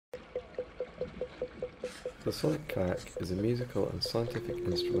The sonic kayak is a musical and scientific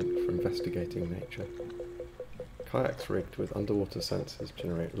instrument for investigating nature. Kayaks rigged with underwater sensors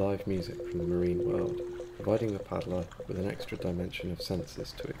generate live music from the marine world, providing the paddler with an extra dimension of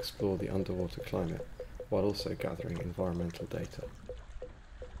sensors to explore the underwater climate, while also gathering environmental data.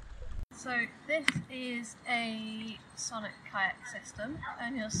 So this is a sonic kayak system,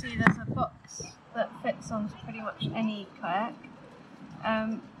 and you'll see there's a box that fits onto pretty much any kayak.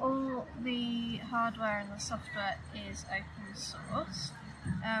 All the hardware and the software is open source,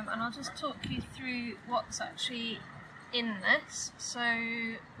 and I'll just talk you through what's actually in this. So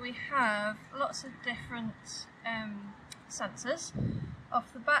we have lots of different sensors.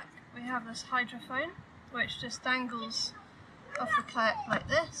 Off the back we have this hydrophone, which just dangles off the kayak like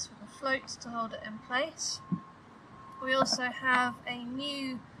this with a float to hold it in place. We also have a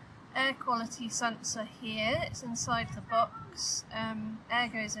new air quality sensor here. It's inside the box. Air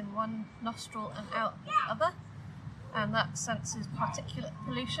goes in one nostril and out the other, and that senses particulate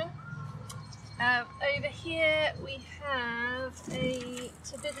pollution. Over here we have a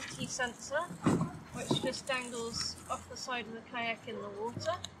turbidity sensor, which just dangles off the side of the kayak in the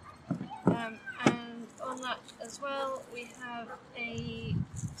water. And on that as well we have a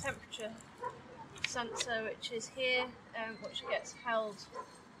temperature sensor, which is here, which gets held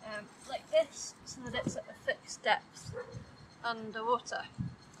like this, so that it's at a fixed depth underwater.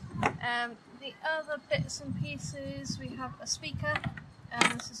 The other bits and pieces, we have a speaker,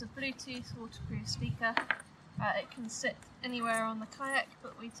 and this is a Bluetooth waterproof speaker. It can sit anywhere on the kayak,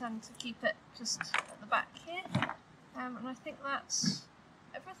 but we tend to keep it just at the back here, and I think that's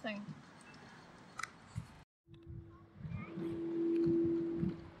everything.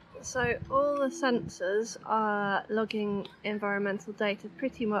 So all the sensors are logging environmental data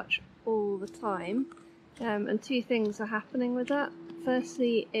pretty much all the time, and two things are happening with that.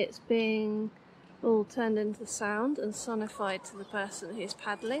 Firstly, it's being all turned into sound and sonified to the person who's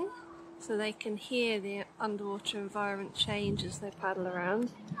paddling, so they can hear the underwater environment change as they paddle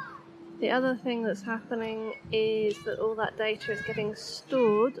around. The other thing that's happening is that all that data is getting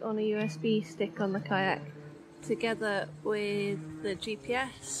stored on a USB stick on the kayak, together with the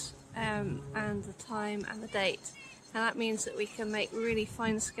GPS and the time and the date, and that means that we can make really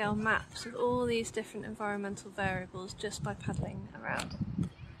fine scale maps of all these different environmental variables just by paddling around.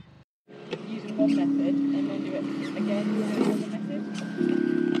 Using one method and then do it again using another method?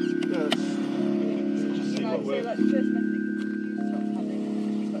 Yes. So like the first method it could use top paddling and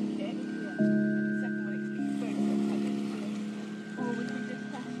then you've got kick, and the second one it could use both top paddling. Or we can just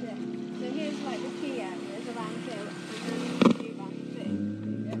test it. So here's like the key areas around here, which we can do around the thing,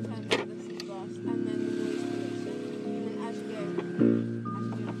 in terms of the sea bass, and then the noise pollution. And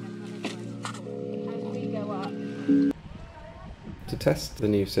then as we go up. To test the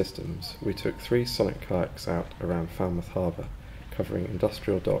new systems, we took 3 sonic kayaks out around Falmouth Harbour, covering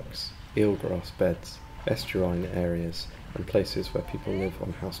industrial docks, eelgrass beds, estuarine areas, and places where people live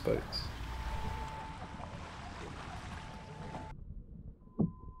on houseboats.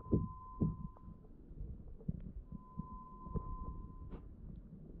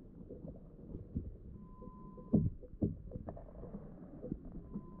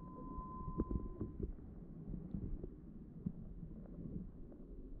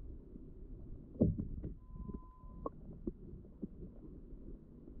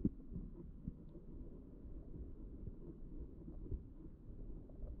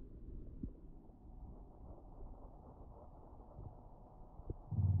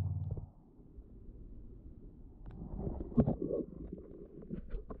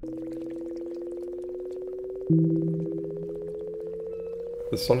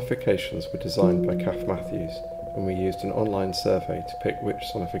 The sonifications were designed by Kath Matthews, and we used an online survey to pick which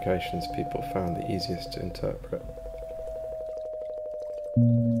sonifications people found the easiest to interpret.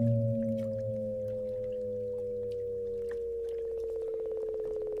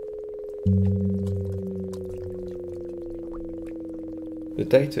 The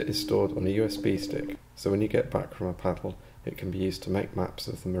data is stored on a USB stick, so when you get back from a paddle, it can be used to make maps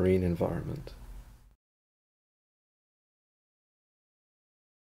of the marine environment.